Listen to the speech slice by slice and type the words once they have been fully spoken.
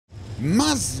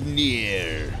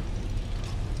Maznir!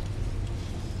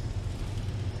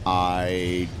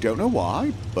 I don't know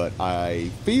why, but I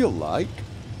feel like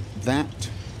that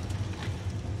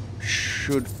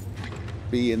should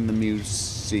be in the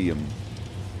museum.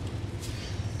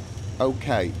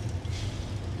 Okay.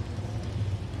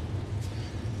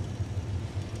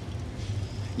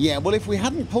 Yeah, well, if we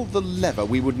hadn't pulled the lever,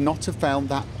 we would not have found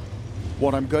that,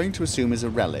 what I'm going to assume is a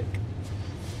relic.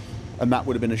 And that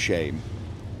would have been a shame.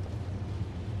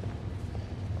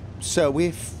 So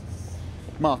if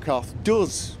Markarth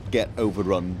does get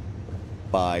overrun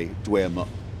by Dwemer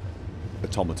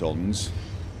automatons,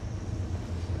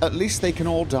 at least they can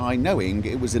all die knowing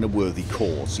it was in a worthy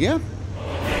cause, yeah?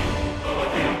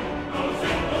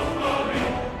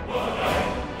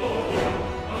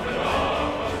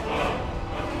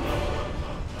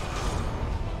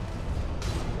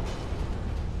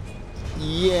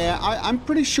 Yeah, I'm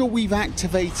pretty sure we've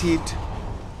activated...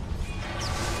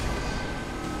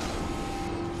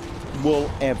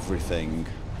 well, everything.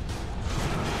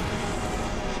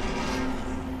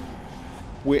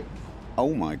 We're...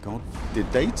 oh my god.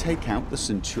 Did they take out the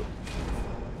Centurion?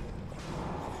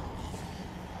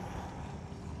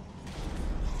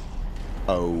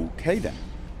 Okay then.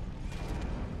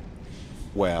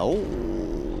 Well...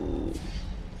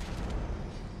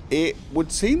 it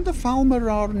would seem the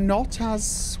Falmer are not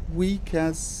as weak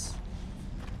as...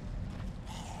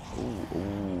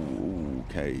 ooh,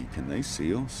 okay, can they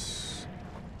see us?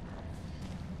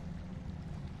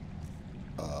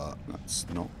 That's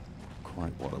not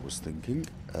quite what I was thinking.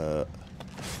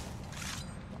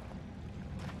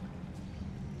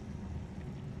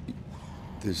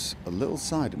 There's a little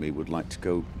side of me would like to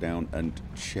go down and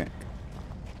check.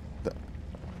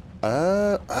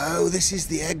 Oh, this is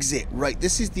the exit. Right,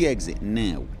 this is the exit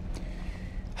now.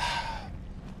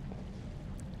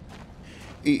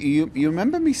 You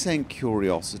remember me saying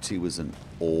curiosity was an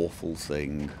awful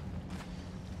thing?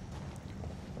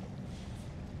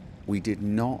 We did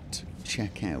not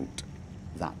check out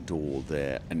that door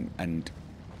there, and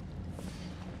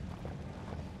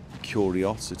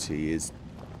curiosity is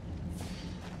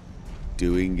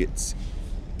doing its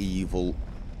evil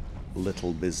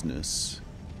little business.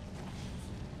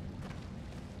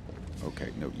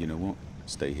 Okay, no, you know what?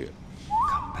 Stay here.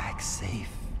 Come back safe.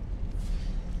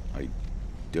 I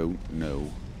don't know.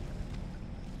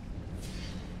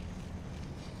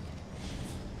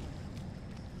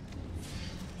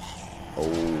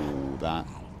 Oh, that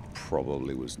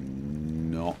probably was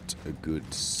not a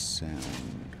good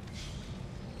sound.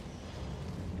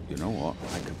 You know what?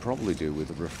 I could probably do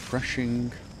with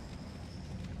refreshing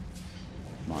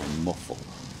my muffle.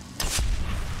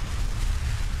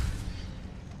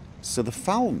 So the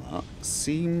Falmer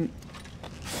seem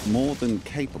more than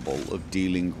capable of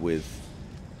dealing with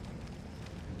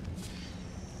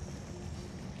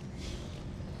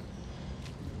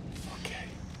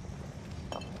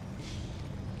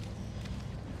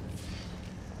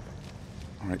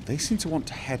Alright, they seem to want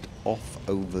to head off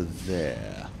over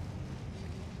there.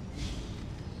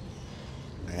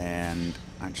 And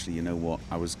actually, you know what?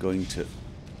 I was going to...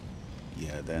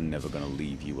 yeah, they're never going to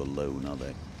leave you alone, are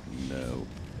they? No.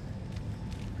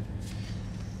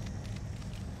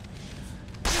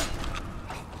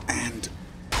 And...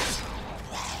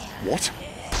 what?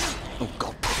 Oh,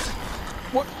 God.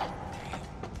 What?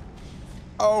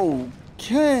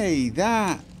 Okay,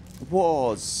 that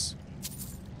was...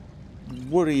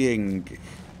 worrying.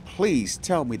 Please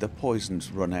tell me the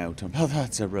poison's run out. Oh,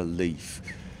 that's a relief.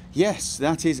 Yes,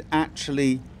 that is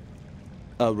actually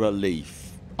a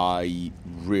relief. I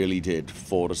really did,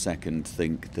 for a second,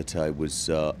 think that I was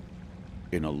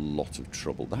in a lot of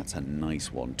trouble. That's a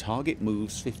nice one. Target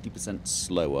moves 50%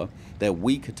 slower. They're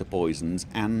weaker to poisons,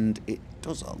 and it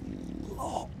does a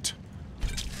lot.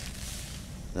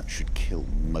 That should kill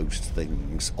most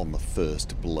things on the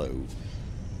first blow.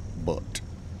 But...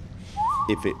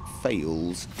 if it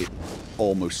fails, it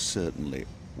almost certainly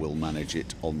will manage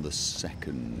it on the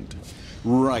second.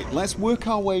 Right, let's work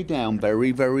our way down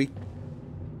very, very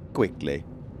quickly.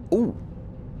 Ooh.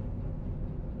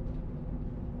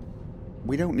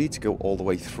 We don't need to go all the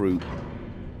way through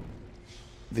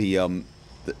the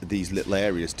these little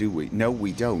areas, do we? No,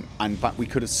 we don't. In fact, we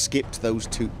could have skipped those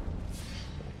two.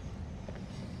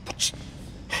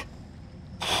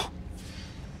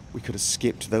 We could have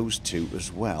skipped those two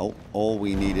as well. All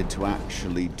we needed to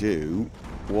actually do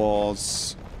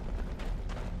was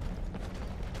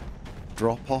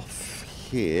drop off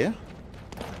here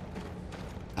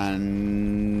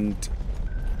and...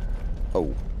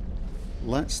 oh,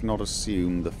 let's not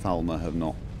assume the Falmer have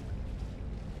not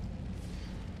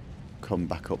come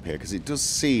back up here, because it does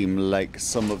seem like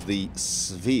some of the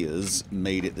spheres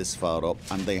made it this far up,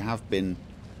 and they have been...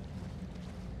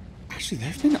 Actually,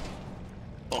 they've been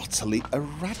utterly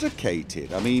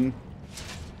eradicated. I mean...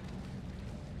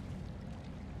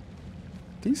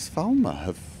 These Falmer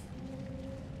have...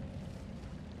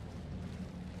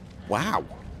 Wow!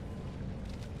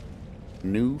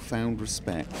 Newfound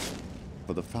respect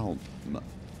for the Falmer.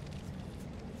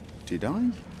 Did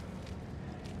I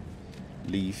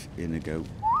leave Inigo?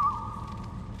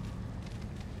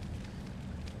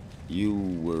 You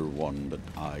were one that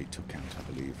I took out,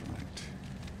 I believe, right?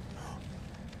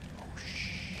 Oh, shh.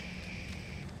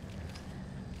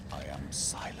 I am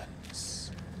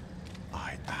silence.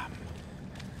 I am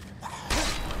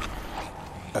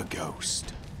a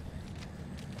ghost.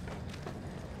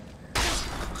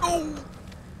 Oh!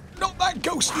 Not that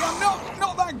ghosty! I'm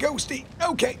not that ghosty!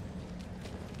 Okay.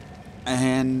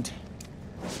 And...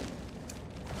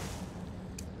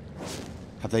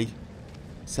 Have they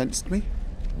sensed me?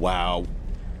 Wow.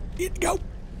 Inigo!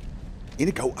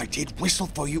 Inigo, I did whistle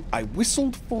for you. I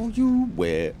whistled for you.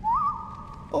 Where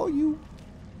are you?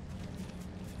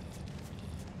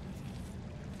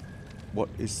 What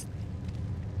is...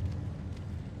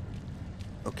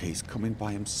 Okay, he's coming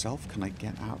by himself. Can I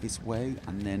get out of his way?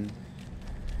 And then...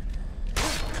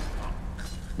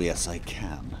 Yes, I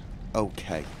can.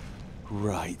 Okay.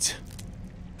 Right.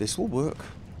 This will work.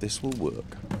 This will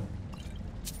work.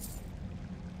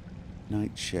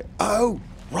 Night shift. Oh!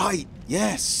 Right!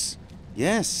 Yes!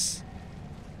 Yes!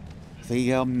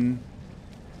 The,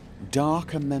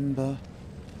 darker member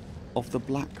of the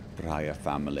Blackbriar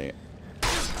family.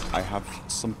 I have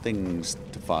some things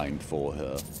to find for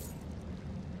her.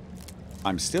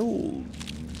 I'm still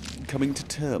coming to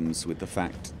terms with the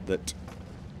fact that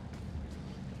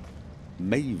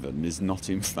Maven is not,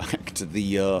 in fact,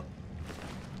 the,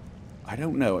 I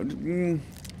don't know. I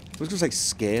was going to say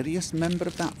scariest member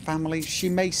of that family. She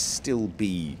may still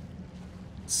be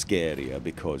scarier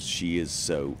because she is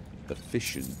so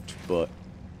efficient, but,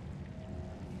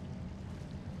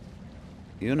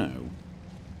 you know,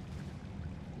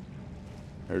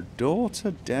 her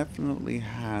daughter definitely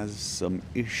has some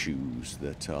issues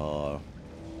that are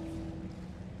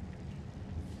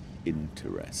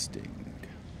interesting.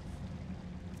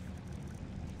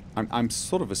 I'm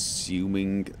sort of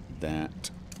assuming that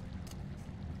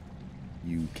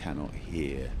you cannot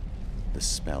hear the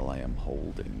spell I am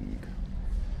holding.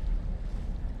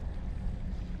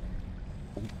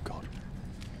 Oh, God.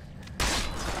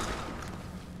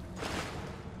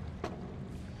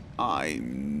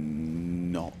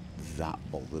 I'm not that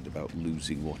bothered about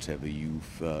losing whatever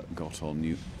you've got on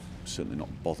you. Certainly not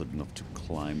bothered enough to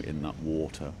climb in that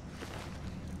water.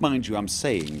 Mind you, I'm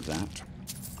saying that.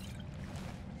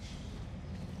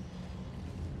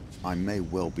 I may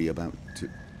well be about to...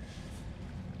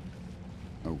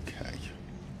 Okay.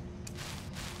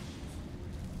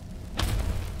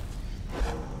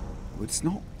 It's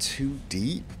not too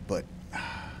deep, but...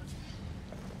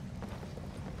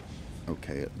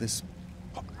 Okay, at this...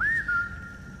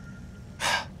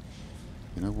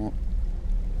 You know what?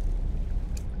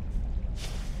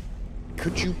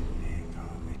 Could you...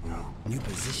 New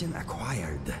position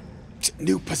acquired.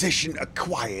 New position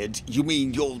acquired? You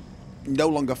mean you'll no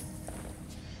longer...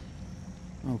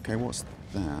 Okay, what's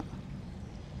that?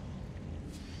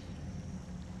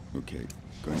 Okay,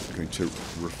 going to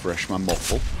refresh my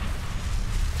muffle.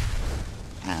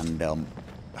 And,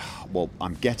 well,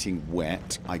 I'm getting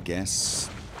wet, I guess.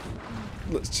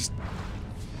 Let's just...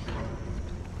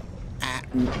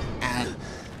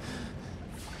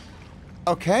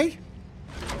 Okay.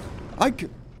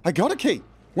 I got a key.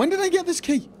 When did I get this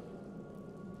key?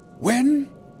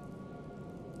 When?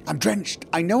 I'm drenched.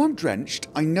 I know I'm drenched.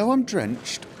 I know I'm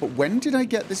drenched. But when did I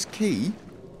get this key?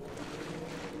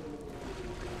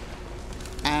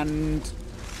 And...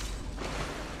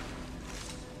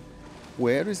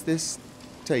 where is this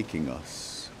taking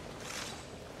us?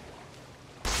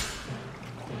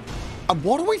 And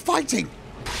what are we fighting?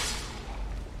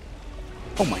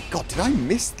 Oh my God, did I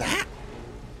miss that?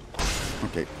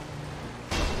 Okay.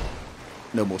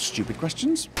 No more stupid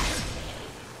questions.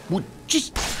 Would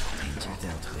just... Danger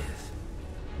dealt with.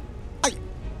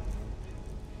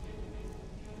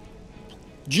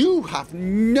 You have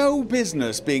no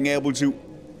business being able to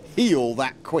heal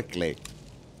that quickly.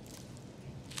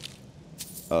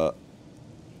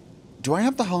 Do I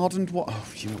have the hardened one? Oh,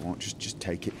 you know what? Just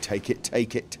take it, take it,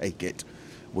 take it, take it.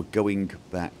 We're going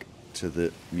back to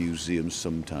the museum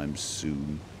sometime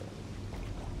soon.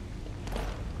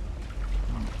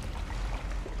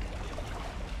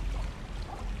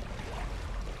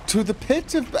 To the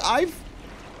pit of...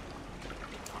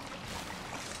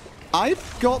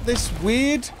 I've got this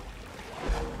weird...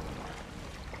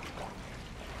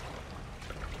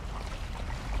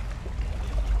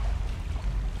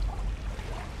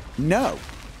 No.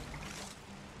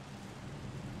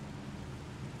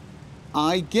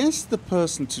 I guess the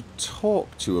person to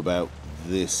talk to about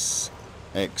this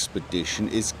expedition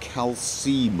is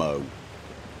Calcimo.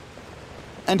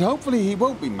 And hopefully he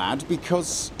won't be mad,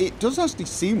 because it does actually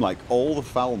seem like all the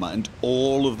Falmer and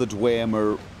all of the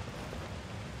Dwemer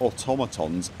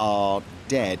automatons are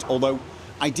dead. Although,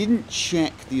 I didn't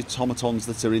check the automatons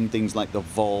that are in things like the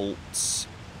vaults.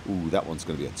 Ooh, that one's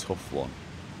going to be a tough one.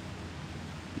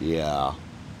 Yeah.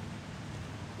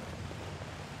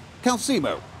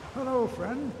 Calcimo. Hello,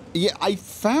 friend. Yeah, I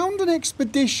found an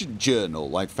expedition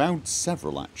journal. I found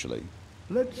several, actually.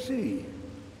 Let's see.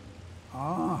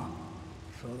 Ah,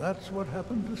 so that's what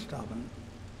happened to Stubborn.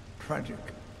 Tragic.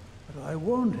 But I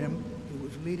warned him he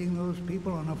was leading those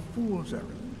people on a fool's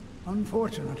errand.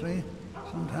 Unfortunately,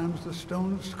 sometimes the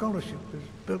stone of scholarship is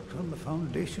built on the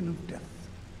foundation of death.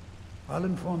 I'll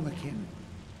inform the kin.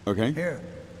 Okay. Here,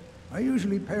 I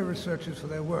usually pay researchers for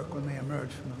their work when they emerge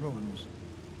from the ruins,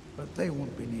 but they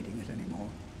won't be needing it anymore.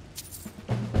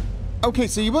 Okay,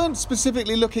 so you weren't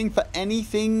specifically looking for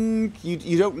anything?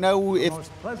 You don't know if...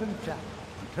 Most pleasant chat.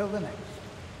 Until the next.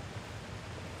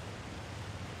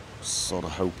 Sort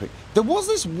of hoping. There was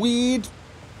this weird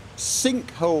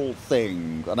sinkhole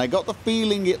thing, and I got the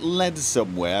feeling it led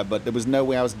somewhere, but there was no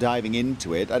way I was diving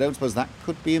into it. I don't suppose that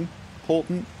could be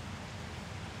important.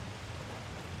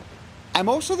 I'm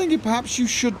also thinking perhaps you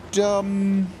should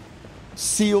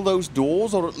seal those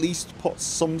doors, or at least put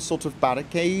some sort of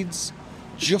barricades,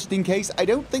 just in case. I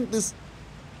don't think there's...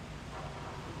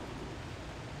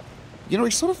 You know, I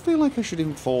sort of feel like I should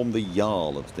inform the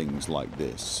Jarl of things like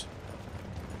this.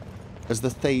 As the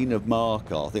Thane of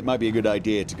Markarth, it might be a good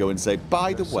idea to go and say,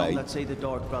 by the way... Let's say the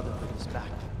Dark Brotherhood is back,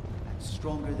 and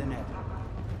stronger than ever.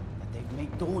 And they've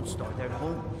made Dawnstar their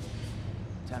home.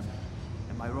 Tell me,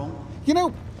 am I wrong? You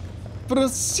know, for a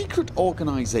secret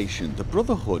organization, the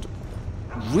Brotherhood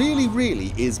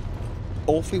really is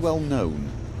awfully well known.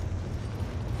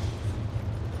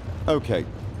 Okay.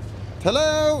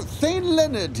 Hello, Thane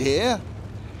Leonard here.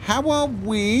 How are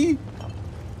we?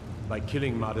 By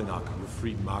killing Marinak, you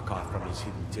freed Markarth from his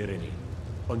hidden tyranny.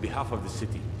 On behalf of the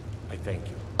city, I thank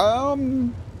you.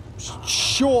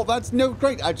 Sure, that's no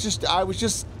great. I was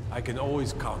just... I can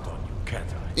always count on you, can't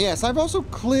I? Yes, I've also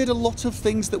cleared a lot of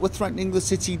things that were threatening the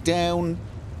city down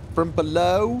from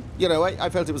below. You know, I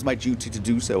felt it was my duty to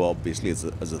do so, obviously, as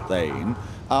a Thane.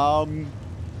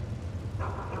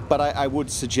 But I would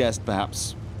suggest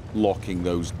perhaps locking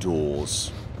those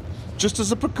doors. Just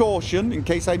as a precaution, in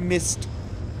case I missed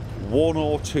one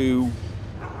or two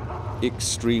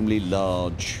extremely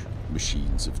large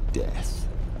machines of death.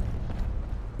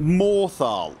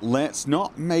 Morthal. Let's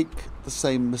not make the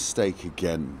same mistake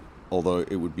again. Although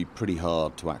it would be pretty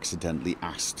hard to accidentally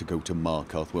ask to go to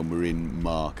Markarth when we're in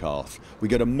Markarth. We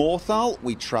go to Morthal,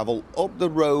 we travel up the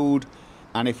road,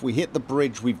 and if we hit the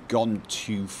bridge, we've gone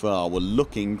too far. We're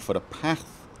looking for a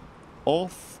path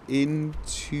off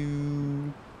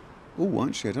into... Oh,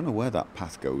 actually, I don't know where that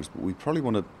path goes, but we probably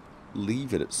want to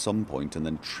leave it at some point and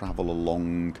then travel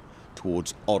along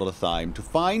towards Ortheim to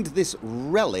find this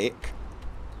relic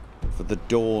for the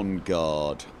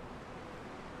Dawnguard.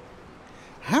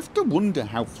 I have to wonder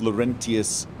how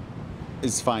Florentius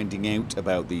is finding out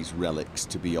about these relics,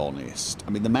 to be honest.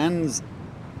 I mean, the man's...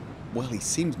 Well, he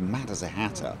seems mad as a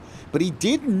hatter. But he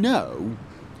did know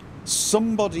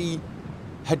somebody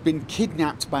had been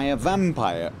kidnapped by a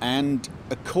vampire, and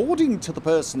according to the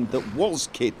person that was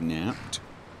kidnapped,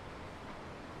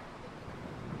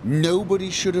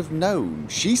 nobody should have known.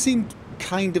 She seemed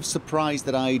kind of surprised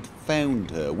that I'd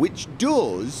found her, which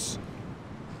does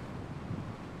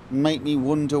make me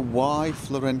wonder why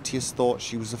Florentius thought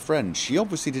she was a friend. She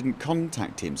obviously didn't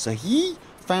contact him, so he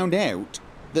found out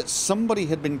that somebody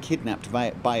had been kidnapped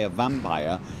by a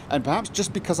vampire, and perhaps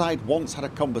just because I'd once had a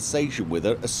conversation with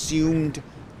her, assumed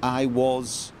I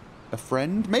was a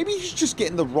friend. Maybe he's just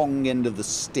getting the wrong end of the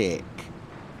stick.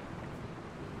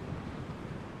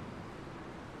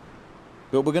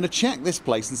 But we're going to check this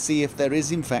place and see if there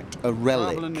is in fact a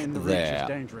relic Traveling in the there. Reach is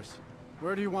dangerous.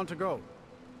 Where do you want to go?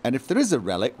 And if there is a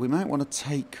relic, we might want to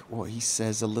take what he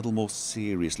says a little more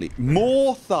seriously.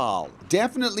 Morthal!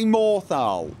 Definitely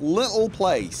Morthal. Little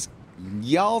place.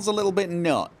 Y'all's a little bit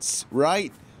nuts,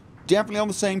 right? Definitely on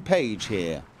the same page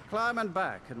here. Climb and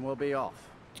back and we'll be off.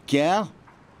 Yeah?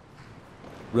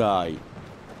 Right.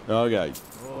 Okay.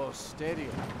 Oh, steady.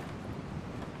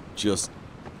 Just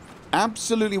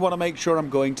absolutely want to make sure I'm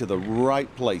going to the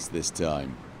right place this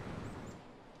time.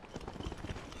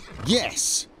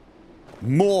 Yes!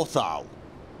 Morthal.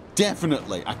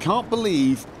 Definitely. I can't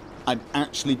believe I'm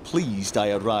actually pleased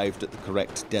I arrived at the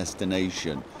correct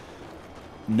destination.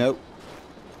 No.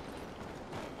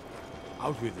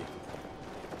 Out with it.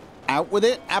 Out with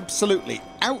it? Absolutely.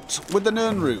 Out with the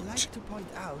Nern I'd route. like to point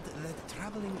out that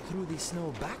traveling through the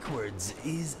snow backwards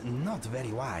is not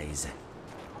very wise.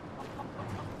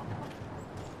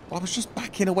 Well, I was just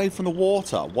backing away from the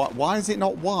water. Why is it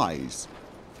not wise?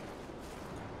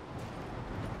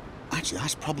 Actually,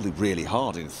 that's probably really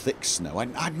hard in thick snow.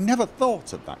 I'd never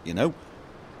thought of that, you know.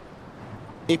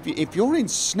 If you're in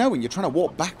snow and you're trying to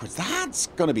walk backwards, that's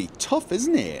going to be tough,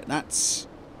 isn't it?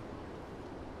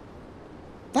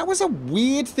 That was a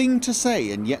weird thing to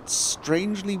say, and yet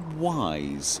strangely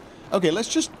wise. Okay, let's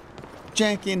just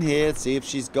check in here, see if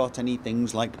she's got any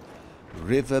things like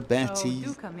River Betty.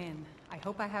 Oh, do come in. I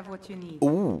hope I have what you need.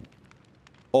 Ooh.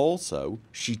 Also,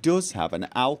 she does have an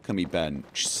alchemy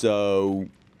bench, so...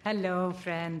 Hello,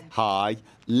 friend. Hi.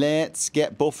 Let's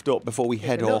get buffed up before we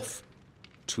head off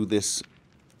to this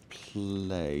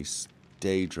place,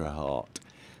 Daedra Heart.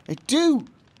 I do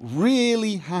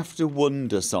really have to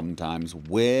wonder sometimes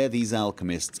where these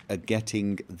alchemists are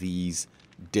getting these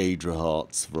Daedra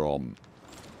Hearts from.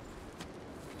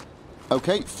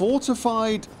 Okay,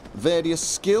 fortified various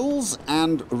skills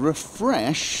and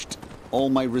refreshed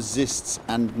all my resists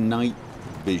and night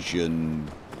vision.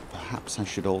 Perhaps I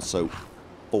should also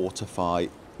fortify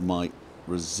my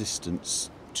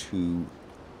resistance to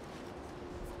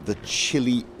the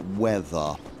chilly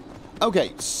weather.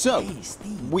 Okay, so Hey,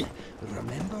 Steve, we...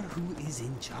 remember who is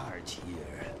in charge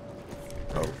here.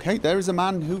 Okay, there is a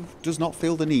man who does not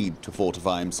feel the need to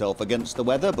fortify himself against the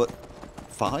weather, but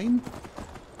fine.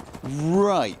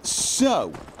 Right,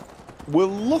 so we're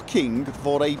looking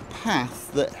for a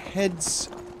path that heads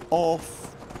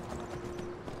off.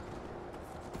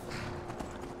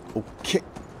 Okay,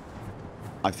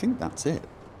 I think that's it.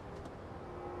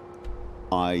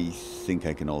 I think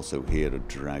I can also hear a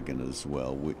dragon as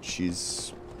well, which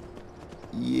is,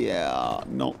 yeah,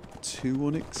 not too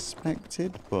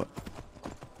unexpected, but...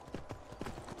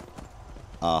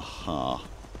 Aha.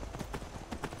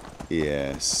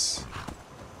 Yes.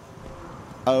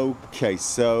 Okay,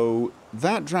 so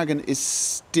that dragon is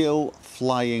still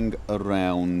flying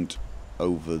around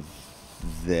over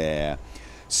there.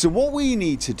 So what we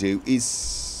need to do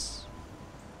is...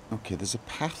 Okay, there's a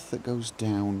path that goes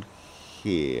down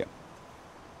here.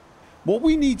 What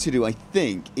we need to do, I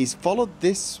think, is follow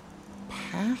this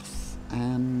path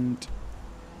and...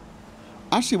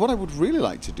 Actually, what I would really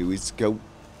like to do is go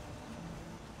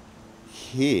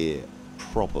here,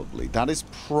 probably. That is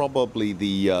probably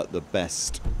the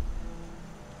best.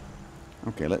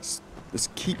 Okay, let's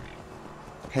keep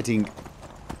heading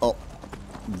up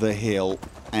the hill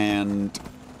and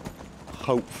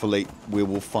hopefully we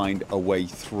will find a way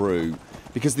through.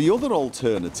 Because the other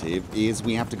alternative is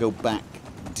we have to go back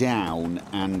down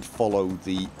and follow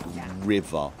the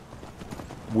river,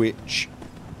 which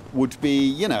would be,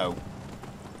 you know,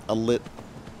 a lit...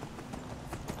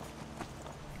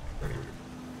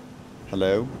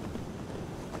 Hello?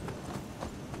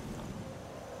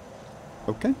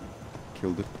 Okay.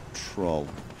 Killed a troll.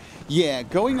 Yeah,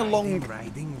 going along...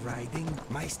 Riding.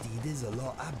 My steed is a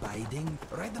law abiding.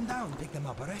 Write them down, pick them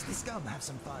up, arrest the scum, have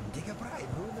some fun, take a bribe,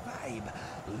 ruin the vibe.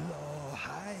 Law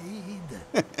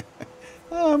hide.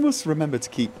 I must remember to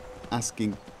keep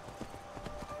asking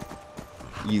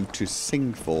you to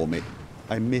sing for me.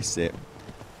 I miss it.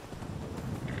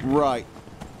 Right.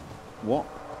 What?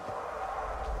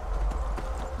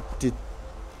 Did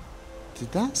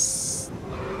that...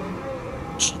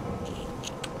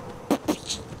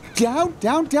 Down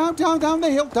the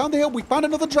hill. We found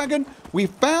another dragon. We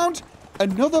found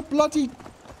another bloody...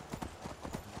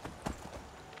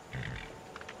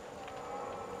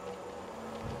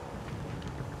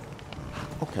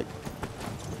 Okay.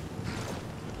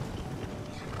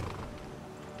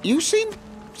 You seem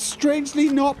strangely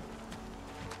not...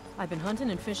 I've been hunting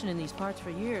and fishing in these parts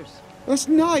for years. That's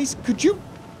nice. Could you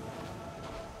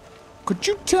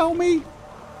tell me?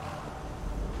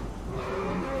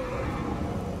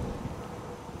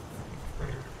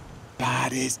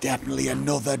 That is definitely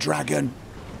another dragon.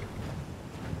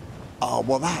 Oh,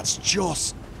 well, that's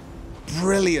just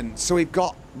brilliant. So we've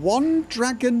got one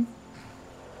dragon.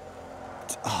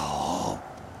 Oh,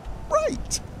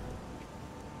 right.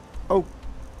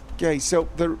 Okay, so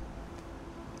there...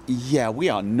 Yeah, we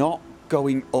are not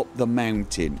going up the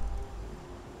mountain.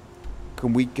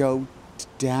 Can we go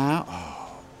down?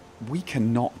 Oh, we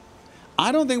cannot.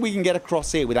 I don't think we can get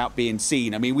across here without being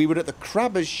seen. I mean, we were at the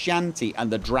Crabber's Shanty and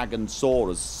the dragon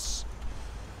saw us.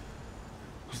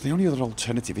 The only other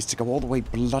alternative is to go all the way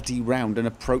bloody round and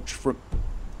approach from...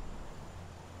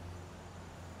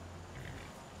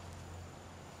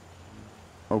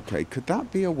 Okay, could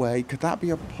that be a way? Could that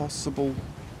be a possible...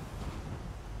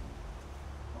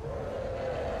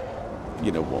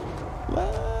 You know what?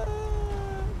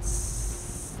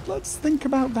 Let's think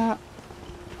about that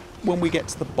when we get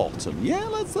to the bottom. Yeah,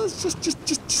 let's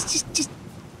just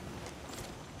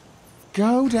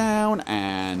go down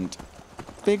and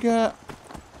figure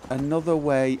another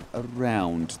way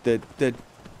around. There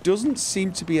doesn't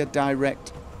seem to be a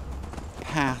direct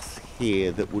path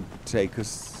here that would take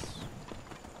us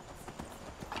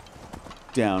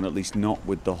down, at least not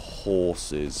with the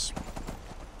horses.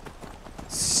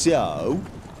 So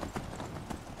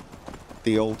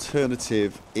the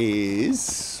alternative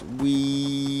is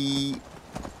we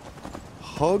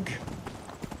hug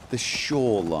the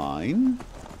shoreline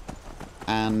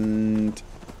and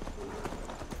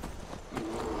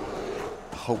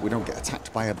hope we don't get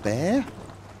attacked by a bear.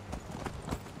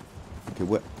 Okay,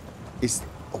 where is...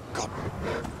 Oh, God.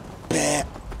 Bear.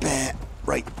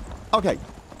 Right. Okay.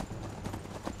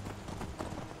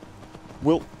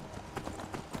 We'll...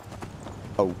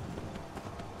 Oh.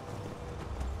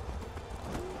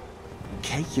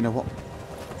 Okay, you know what?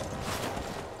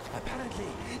 Apparently,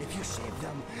 if you save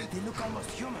them, they look almost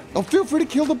human. Oh, feel free to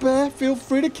kill the bear. Feel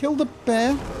free to kill the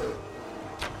bear.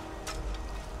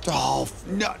 Oh,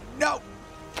 no.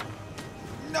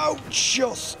 No,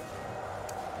 just...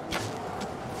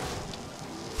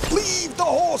 Leave the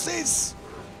horses!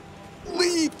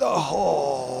 Leave the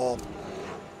horse!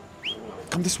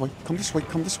 Come this way.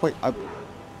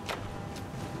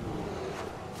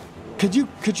 Could you...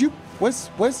 Where's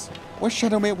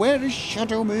Shadowmere? Where is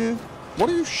Shadowmere? What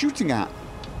are you shooting at?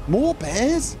 More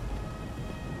bears?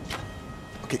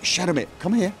 Okay, Shadowmere,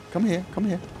 come here.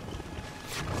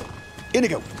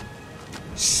 Inigo.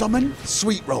 Summon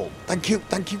Sweet Roll. Thank you.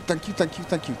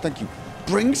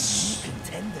 Bring...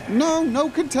 No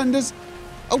contenders.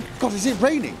 Oh, God, is it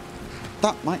raining?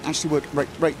 That might actually work.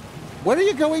 Right. Where are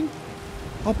you going?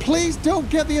 Oh, please don't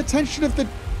get the attention of the...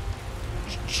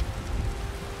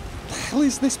 The hell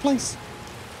is this place?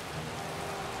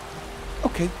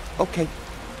 Okay.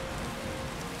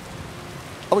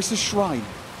 Oh, it's a shrine.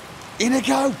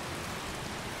 Inigo!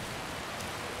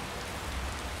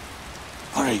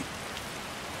 Alright.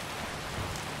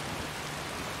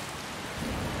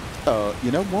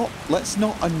 You know what? Let's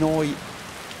not annoy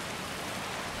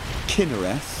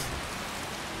Kinnereth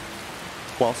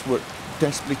whilst we're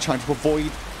desperately trying to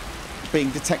avoid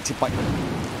being detected by...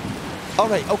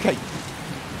 Alright, okay.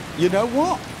 You know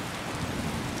what?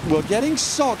 We're getting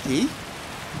soggy.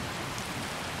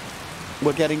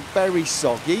 We're getting very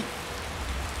soggy.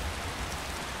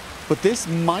 But this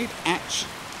might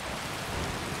actually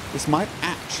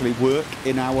work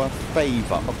in our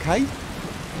favour, okay?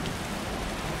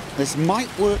 This might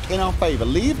work in our favour.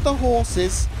 Leave the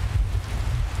horses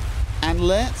and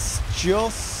let's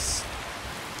just...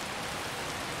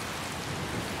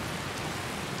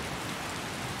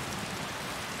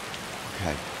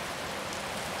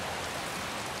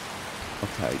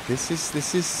 Okay, this is...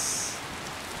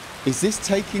 Is this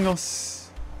taking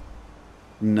us...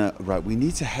 No, right, we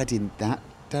need to head in that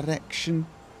direction.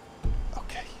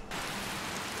 Okay.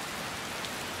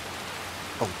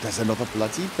 Oh, there's another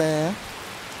bloody bear.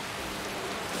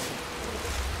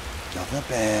 Another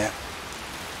bear.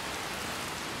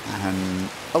 And...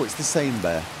 Oh, it's the same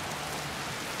bear.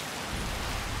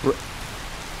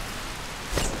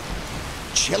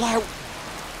 Chill out.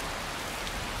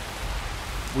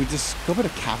 We discovered a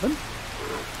cavern.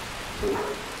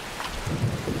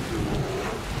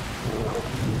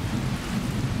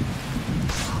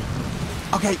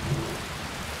 Okay.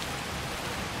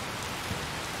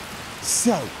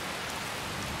 So.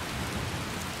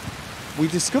 We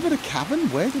discovered a cavern?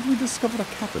 Where did we discover a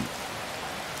cavern?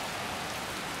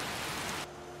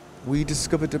 We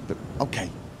discovered a... Okay.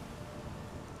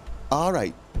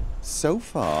 Alright. So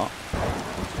far...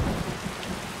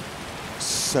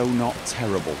 So not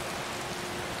terrible.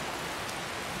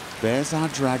 There's our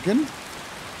dragon.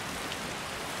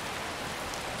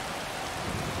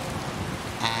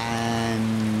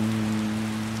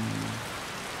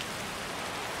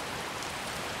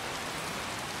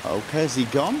 Okay, has he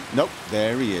gone? Nope,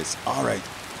 there he is. Alright.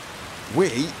 We,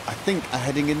 I think, are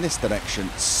heading in this direction.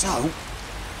 So,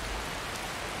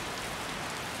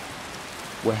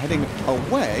 we're heading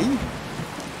away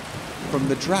from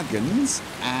the dragons,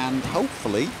 and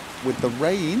hopefully, with the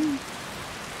rain,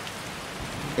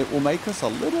 it will make us a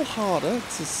little harder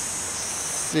to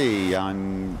see.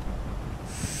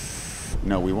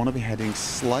 No, we want to be heading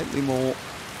slightly more...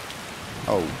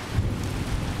 Oh.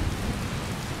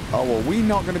 Oh, are we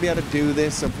not going to be able to do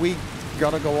this? Have we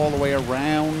got to go all the way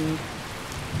around?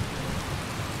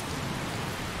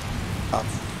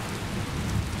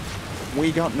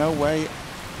 We got no way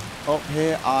up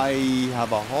here. I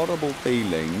have a horrible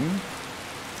feeling,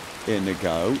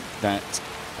 Inigo, that...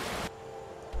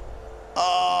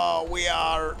 Oh, we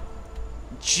are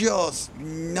just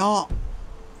not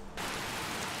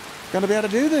going to be able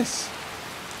to do this.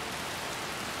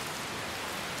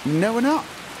 No, we're not.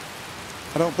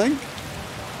 I don't think.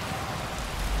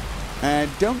 I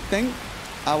don't think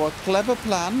our clever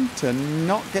plan to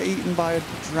not get eaten by a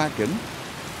dragon...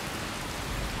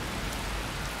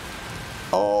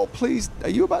 Oh, please. Are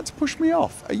you about to push me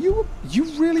off? Are you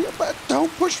really about...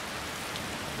 Don't push...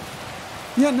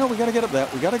 Yeah, no, we got to get up there.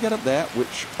 We got to get up there,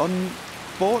 which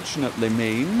unfortunately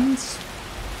means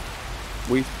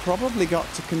we've probably got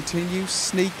to continue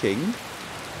sneaking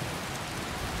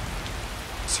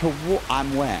to what...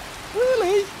 I'm wet.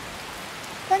 Really?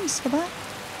 Thanks for that.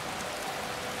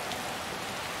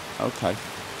 Okay.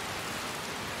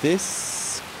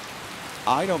 This...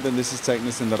 I don't think this is taking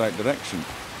us in the right direction.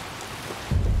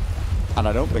 And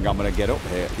I don't think I'm going to get up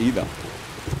here either.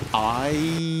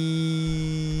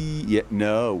 Yeah,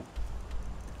 no.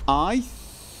 I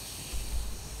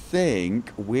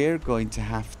think we're going to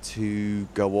have to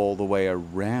go all the way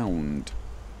around.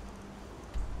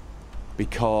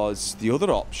 Because the other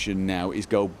option now is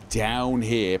go down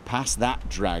here, past that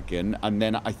dragon, and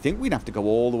then I think we'd have to go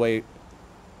all the way...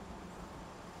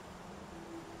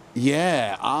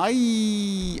 Yeah,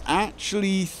 I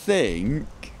actually think...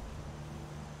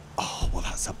 Oh, well,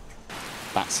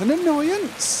 that's an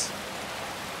annoyance.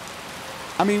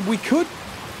 I mean, we could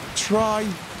try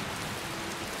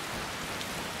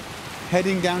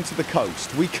heading down to the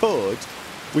coast. We could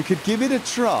give it a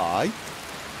try,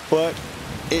 but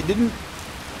it didn't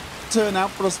turn out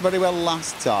for us very well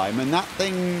last time, and that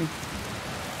thing...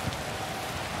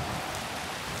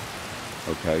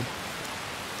 Okay.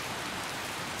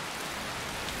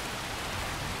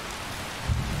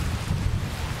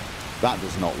 That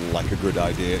does not look like a good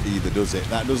idea either, does it?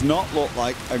 That does not look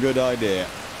like a good idea.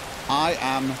 I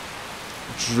am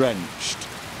drenched.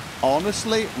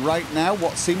 Honestly, right now,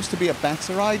 what seems to be a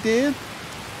better idea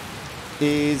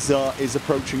is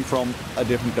approaching from a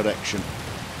different direction.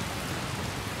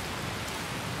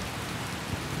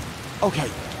 Okay.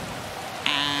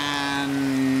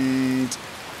 And...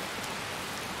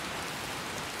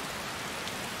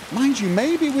 mind you,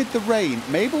 maybe with the rain,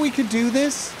 maybe we could do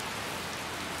this.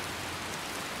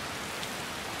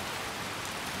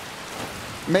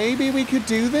 Maybe we could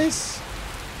do this.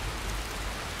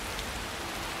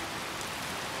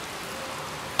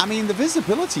 I mean, the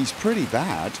visibility's pretty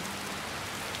bad.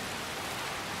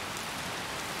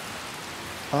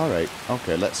 Alright,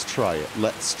 okay, let's try it.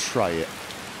 Let's try it.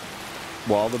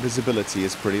 While the visibility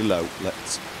is pretty low,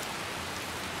 let's...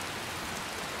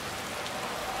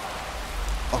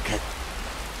 Okay.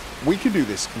 We can do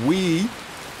this. We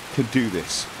could do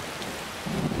this.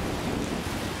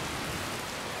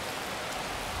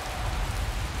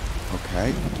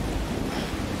 Okay.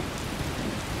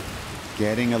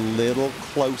 Getting a little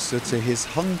closer to his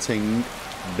hunting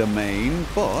domain,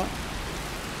 but...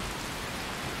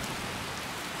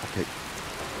 Okay.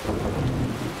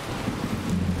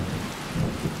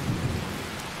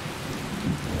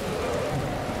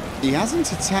 He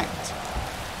hasn't attacked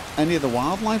any of the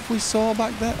wildlife we saw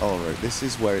back there. Oh, right. This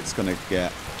is where it's gonna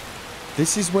get...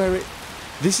 This is where it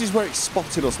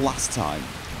spotted us last time.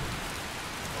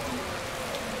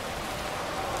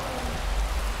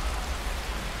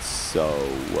 So,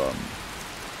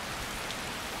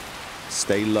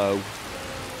 stay low,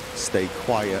 stay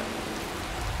quiet,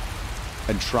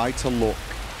 and try to look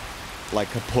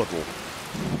like a puddle.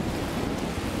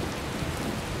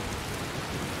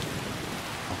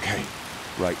 Okay,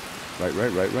 right.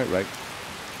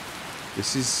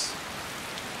 This is...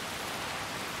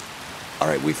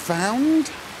 Alright, we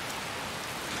found...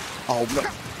 Oh, no.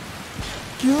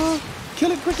 Yeah,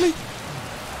 kill it quickly.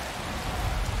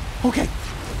 Okay.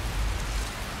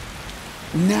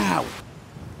 Now,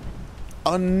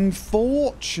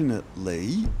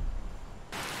 unfortunately,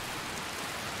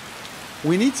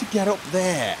 we need to get up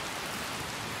there.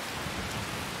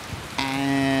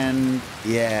 And,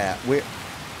 yeah, we're...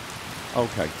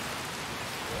 Okay.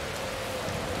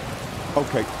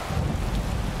 Okay.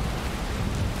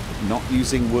 Not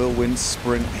using Whirlwind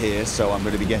Sprint here, so I'm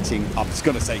going to be getting... I was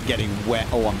going to say getting wet.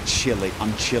 Oh, I'm chilly.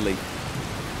 I'm chilly.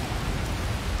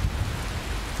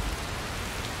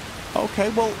 Okay,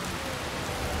 well...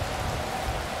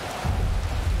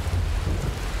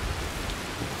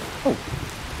 Oh.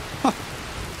 Huh.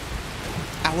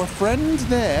 Our friend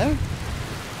there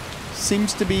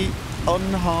seems to be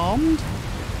unharmed.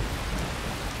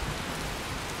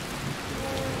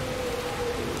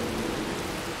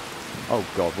 Oh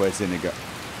god, where's Inigo?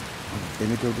 Oh,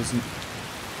 Inigo doesn't...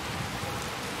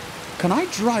 Can I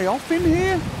dry off in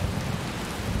here?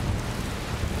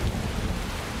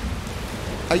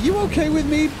 Are you okay with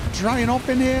me drying off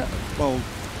in here? Well,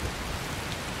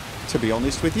 to be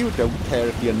honest with you, I don't care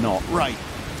if you're not. Right.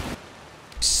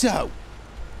 So,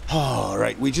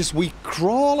 alright, we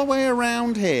crawl away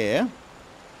around here,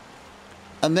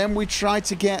 and then we try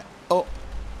to get up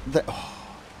the... Oh.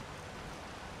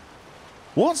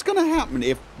 What's going to happen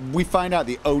if we find out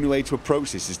the only way to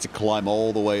approach this is to climb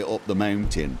all the way up the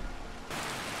mountain?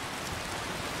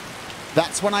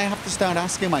 That's when I have to start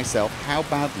asking myself how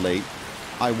badly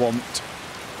I want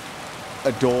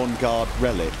a Dawnguard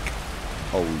relic.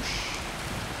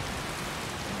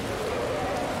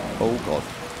 Oh god.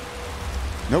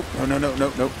 Nope,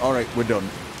 no. Alright, we're done.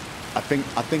 I think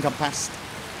I'm past.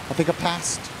 I think I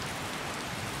passed.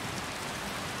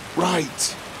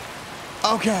 Right.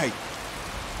 Okay.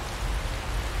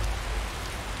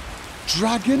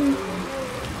 Dragon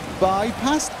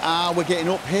bypassed. Ah, we're getting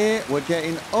up here. We're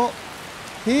getting up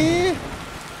here.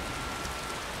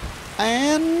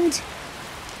 And...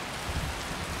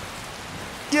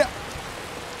 yeah.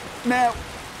 Now,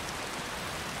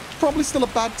 probably still a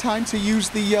bad time to use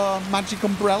the magic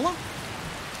umbrella.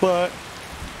 But...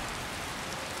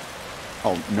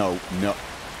 oh, no.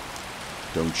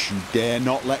 Don't you dare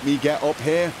not let me get up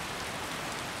here.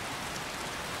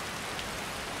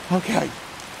 Okay.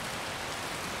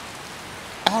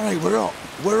 Alright, we're up.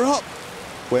 We're up.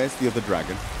 Where's the other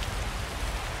dragon?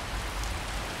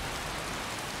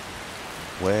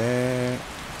 Where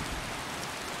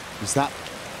is that?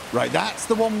 Right, that's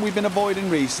the one we've been avoiding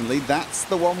recently. That's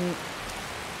the one.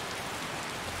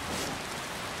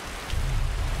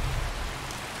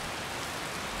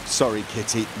 Sorry,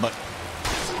 Kitty, but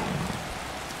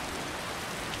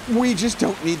we just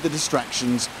don't need the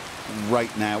distractions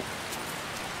right now.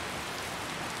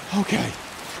 Okay.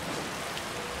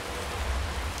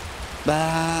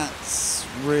 That's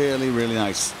really, really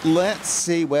nice. Let's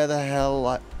see where the hell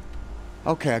I...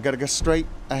 okay, I gotta go straight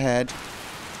ahead.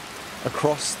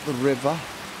 Across the river.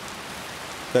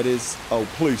 That is... oh,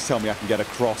 please tell me I can get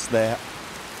across there.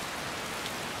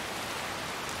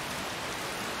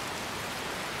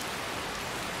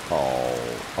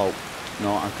 Oh,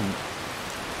 no, I can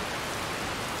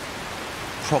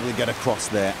probably get across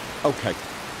there. Okay.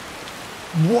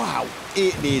 Wow,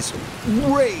 it is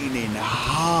raining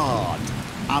hard.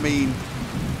 I mean,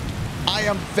 I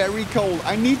am very cold.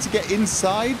 I need to get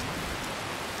inside.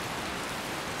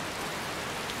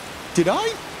 Did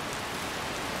I?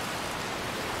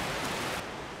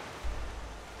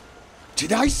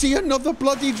 Did I see another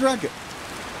bloody dragon?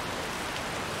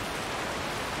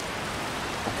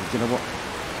 Okay, you know what?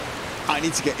 I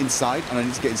need to get inside, and I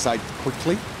need to get inside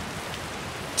quickly.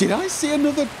 Did I see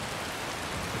another...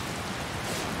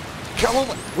 come on,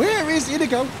 where is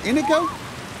Inigo? Inigo?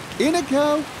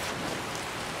 Inigo?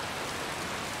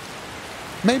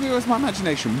 Maybe it was my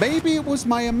imagination. Maybe it was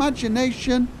my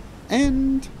imagination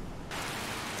and...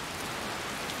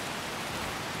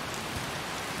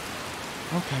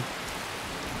 okay.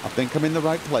 I think I'm in the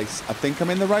right place. I think I'm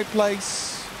in the right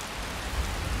place.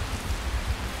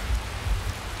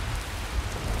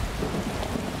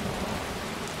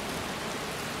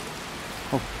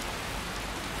 Oh.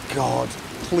 God.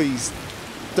 Please,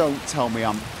 don't tell me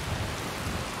I'm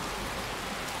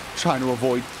trying to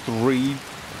avoid 3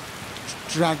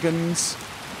 dragons.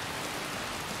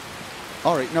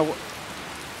 Alright, no.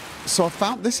 So I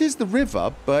found... this is the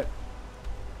river, but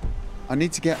I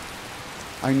need to get...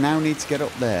 I now need to get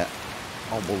up there.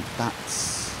 Oh, well,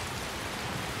 that's...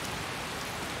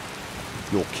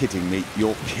 you're kidding me.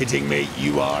 You're kidding me.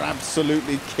 You are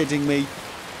absolutely kidding me.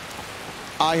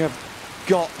 I have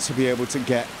got to be able to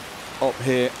get up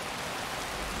here.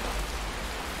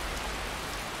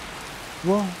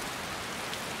 Whoa.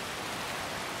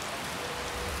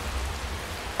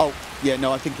 Oh, yeah,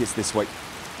 no, I think it's this way.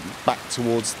 Back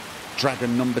towards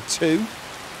dragon number 2.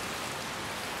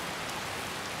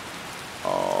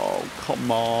 Oh,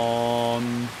 come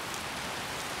on.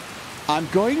 I'm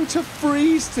going to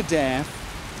freeze to death.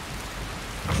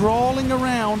 Crawling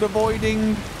around,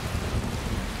 avoiding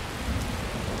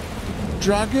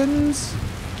dragons.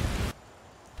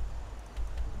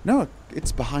 No,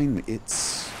 it's behind me.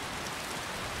 It's...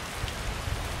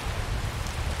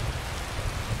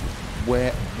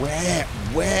 where?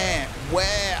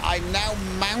 I'm now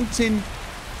mountain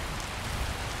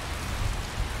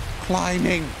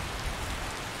climbing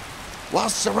while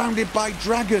surrounded by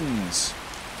dragons.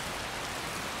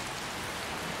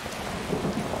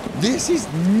 This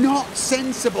is not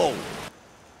sensible.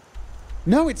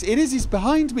 No, it is. He's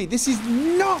behind me. This is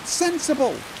not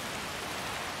sensible.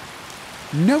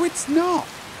 No, it's not.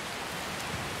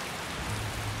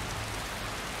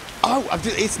 Oh,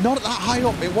 it's not that high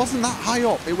up. It wasn't that high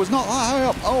up. It was not that high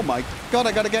up. Oh my god,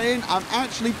 I gotta get in. I'm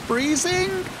actually freezing.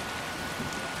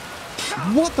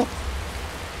 What the?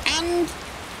 And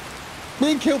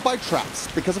being killed by traps,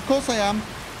 because of course I am.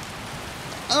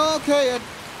 Okay,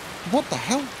 what the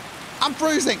hell? I'm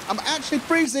freezing. I'm actually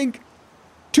freezing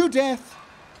to death.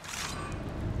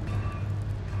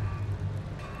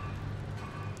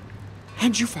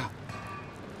 And you fell.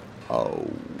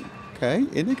 Okay,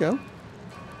 in you go.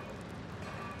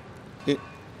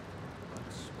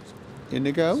 In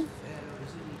you go.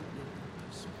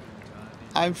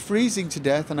 I'm freezing to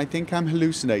death and I think I'm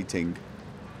hallucinating.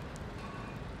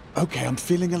 Okay, I'm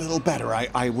feeling a little better.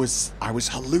 I was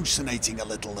hallucinating a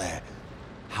little there.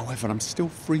 However, I'm still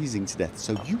freezing to death.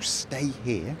 So you stay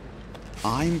here.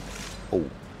 I'm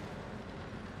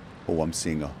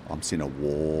seeing a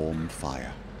warm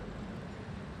fire.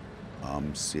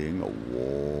 I'm seeing a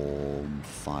warm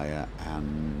fire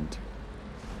and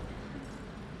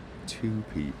 2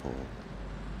 people.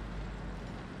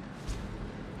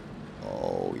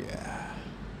 Oh yeah.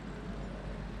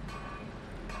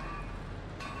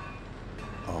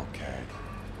 Okay.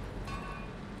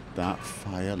 That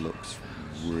fire looks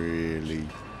really.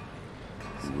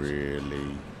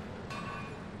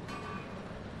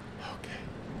 Okay.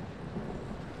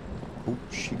 Oh,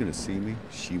 is she gonna see me?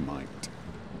 She might.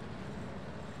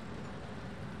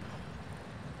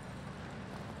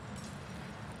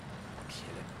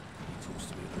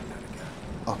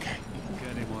 Okay.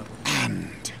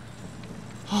 And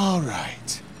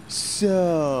alright.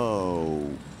 So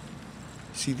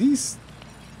see these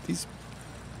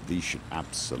should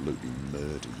absolutely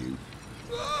murder you.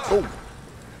 Oh!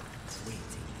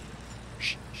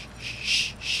 Shh.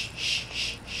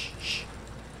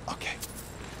 Okay.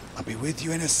 I'll be with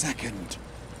you in a second.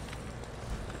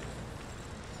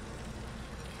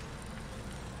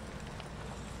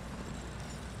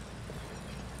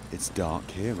 It's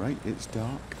dark here, right? It's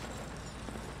dark.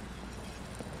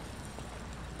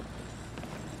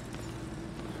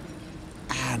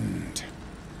 And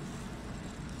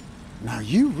now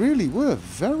you really were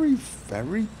very,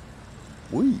 very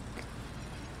weak.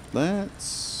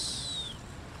 Let's...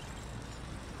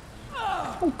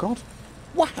 Oh, God.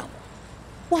 Wow.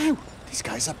 Wow. These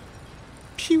guys are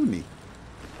puny.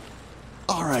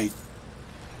 All right.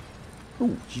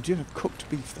 Oh, you did have cooked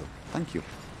beef, though. Thank you.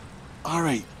 All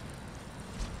right.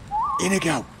 In you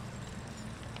go.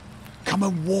 Come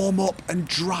and warm up and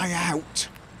dry out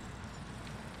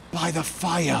by the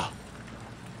fire.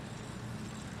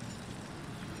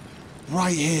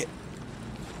 Right here.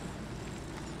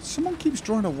 Someone keeps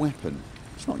drawing a weapon.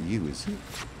 It's not you, is it?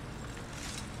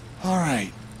 All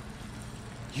right.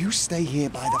 You stay here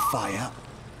by the fire.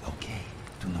 Okay,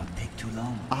 do not take too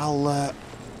long. I'll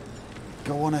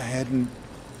go on ahead and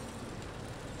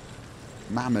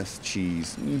mammoth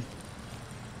cheese.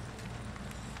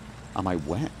 Am I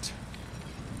wet?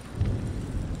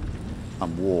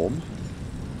 I'm warm.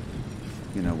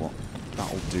 You know what?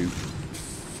 That'll do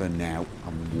for now.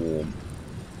 I'm warm.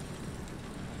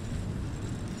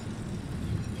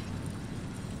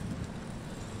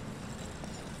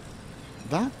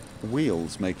 That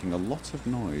wheel's making a lot of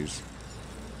noise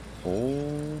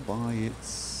all by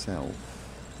itself.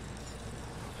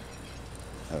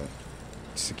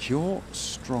 Secure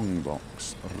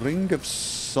strongbox. Ring of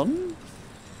Sunfire.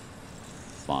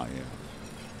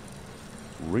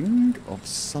 Ring of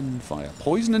Sunfire.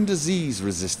 Poison and disease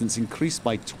resistance increased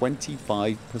by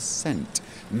 25%.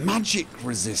 Magic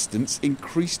resistance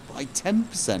increased by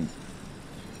 10%.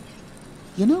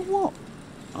 You know what?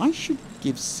 I should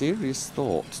give serious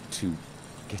thought to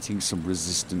getting some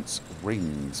resistance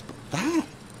rings. But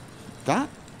that,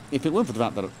 if it weren't for the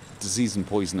fact that disease and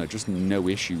poison are just no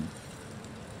issue.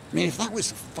 I mean, if that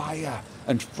was fire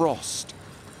and frost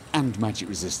and magic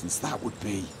resistance, that would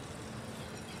be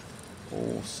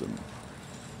awesome.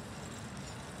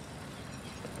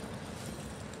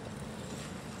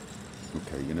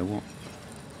 Okay, you know what?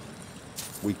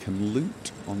 We can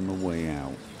loot on the way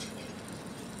out.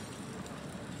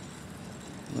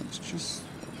 Let's just...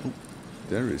 Oh,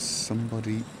 there is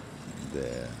somebody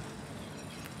there.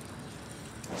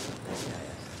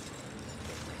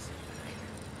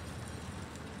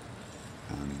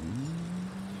 And...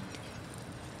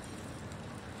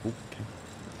 Okay.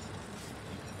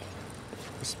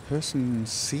 This person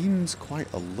seems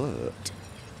quite alert.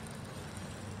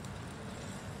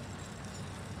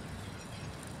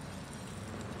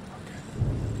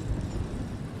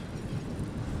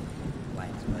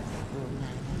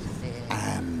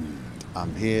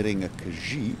 I'm hearing a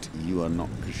Khajiit. You are not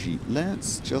Khajiit.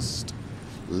 Let's just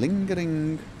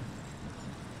lingering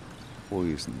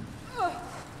poison.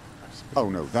 Oh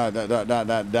no, that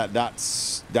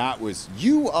was.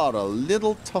 You are a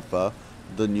little tougher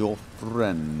than your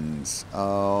friends.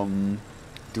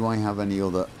 Do I have any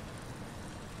other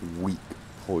weak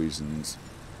poisons?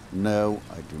 No,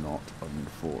 I do not,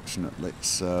 unfortunately.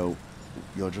 So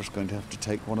you're just going to have to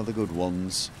take one of the good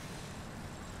ones.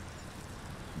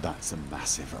 That's a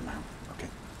massive amount.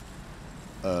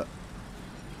 Okay.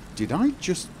 Did I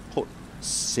just put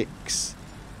 6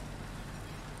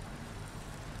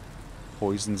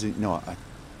 poisons in? No, I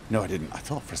didn't. I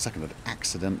thought for a second I'd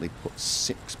accidentally put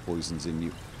 6 poisons in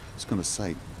you. I was going to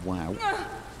say, wow.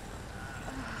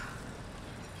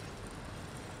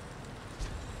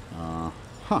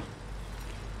 Huh.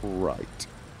 Right.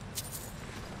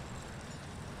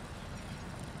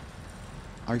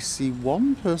 I see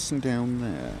one person down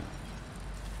there,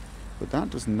 but that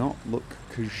does not look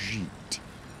Khajiit.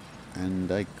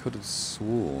 And I could have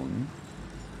sworn...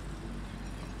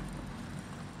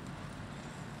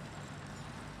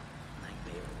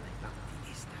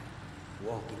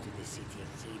 Walk into the city and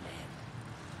see that.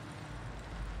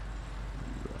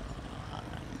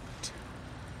 Right.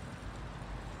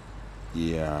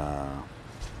 Yeah.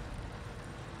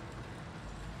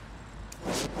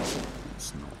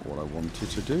 That's not what I wanted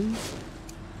to do.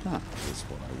 That is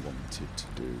what I wanted to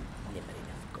do. Never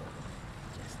enough gold.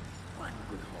 Just one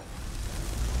good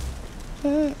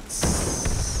hole.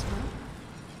 Let's...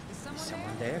 Is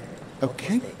someone there?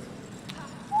 Okay.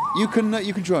 You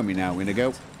can join me now,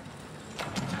 Inigo.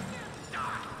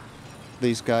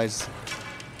 These guys.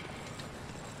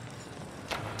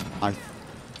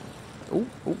 Oh.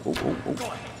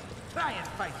 Try and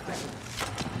fight back.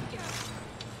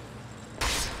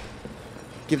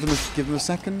 Give them a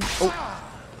second. Oh.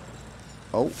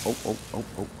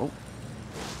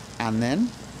 And then.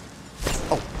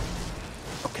 Oh.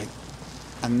 Okay.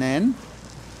 And then.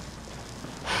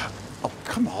 Oh,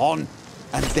 come on.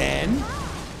 And then.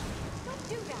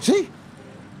 See?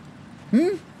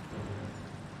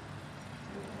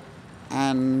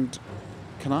 And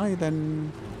can I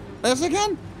then... There's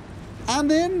again! And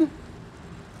then...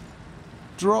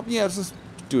 Drop... Yeah, let's just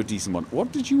do a decent one.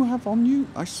 What did you have on you?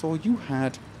 I saw you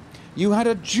had... You had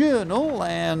a journal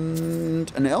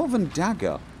and an elven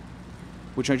dagger,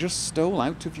 which I just stole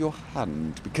out of your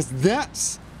hand, because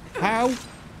that's how...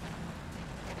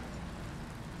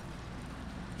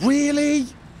 Really?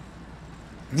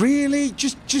 Really?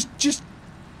 Just...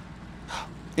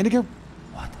 Inigo.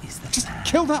 What is the Just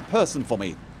kill that person for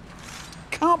me.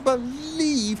 Can't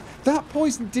believe that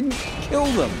poison didn't kill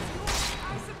them.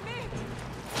 I submit.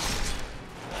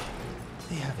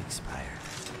 They have expired.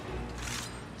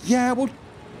 Yeah, well,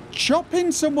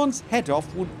 chopping someone's head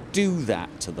off would do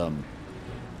that to them.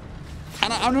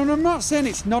 And I'm not saying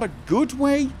it's not a good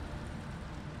way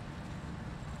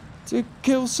to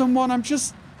kill someone. I'm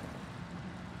just...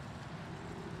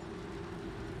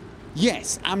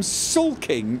 Yes, I'm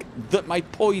sulking that my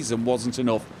poison wasn't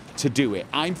enough to do it.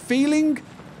 I'm feeling...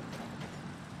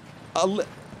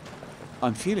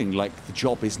 I'm feeling like the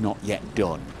job is not yet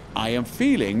done. I am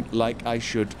feeling like I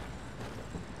should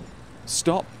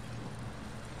stop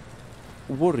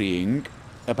worrying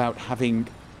about having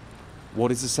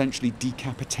what is essentially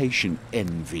decapitation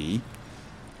envy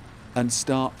and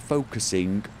start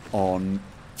focusing on,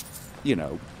 you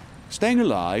know, staying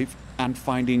alive and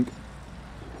finding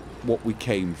what we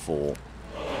came for.